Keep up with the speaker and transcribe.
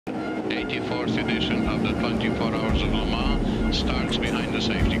84th edition of the 24 Hours of Le Mans starts behind the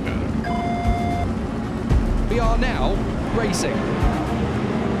safety car. We are now racing.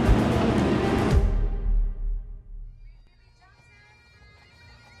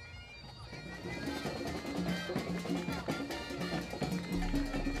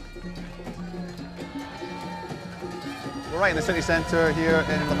 We're right in the city centre here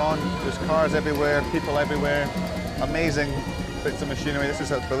in Le Mans. There's cars everywhere, people everywhere. Amazing bits of machinery. This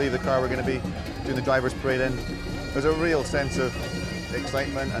is, I believe, the car we're going to be doing the driver's parade in. There's a real sense of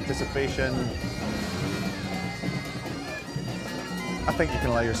excitement, anticipation. I think you can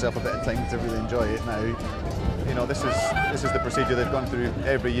allow yourself a bit of time to really enjoy it now. You know, this is the procedure they've gone through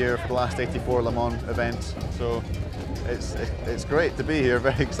every year for the last 84 Le Mans events. So it's great to be here.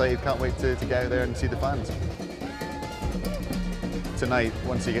 Very excited. Can't wait to get out there and see the fans. Tonight,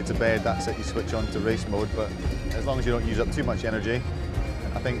 once you get to bed, that's it, you switch on to race mode, but as long as you don't use up too much energy,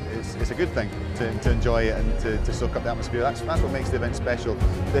 I think it's a good thing to enjoy it and to soak up the atmosphere. That's what makes the event special.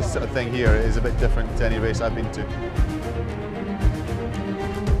 This sort of thing here is a bit different to any race I've been to.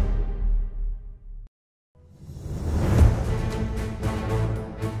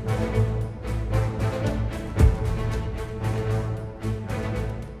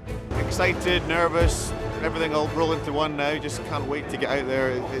 Excited, nervous. Everything will roll into one now, just can't wait to get out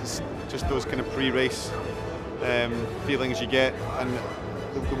there. It's just those kind of pre-race feelings you get, and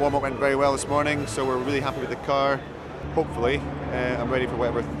the warm-up went very well this morning, so we're really happy with the car. Hopefully, I'm ready for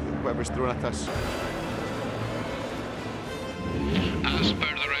whatever's thrown at us. As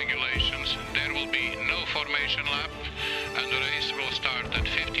per the regulations, there will be no formation lap, and the race will start at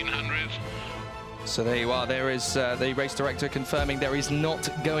 1500. So there you are, there is the race director confirming there is not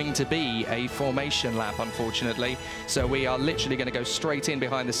going to be a formation lap, unfortunately. So we are literally going to go straight in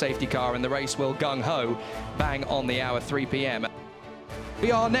behind the safety car and the race will gung-ho, bang on the hour, 3 p.m.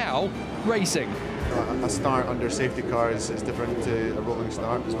 We are now racing. A start under safety car is different to a rolling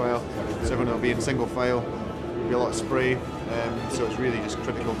start as well. So everyone will be in single file, there'll be a lot of spray, so it's really just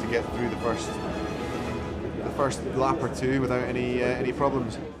critical to get through the first lap or two without any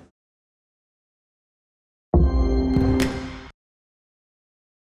problems.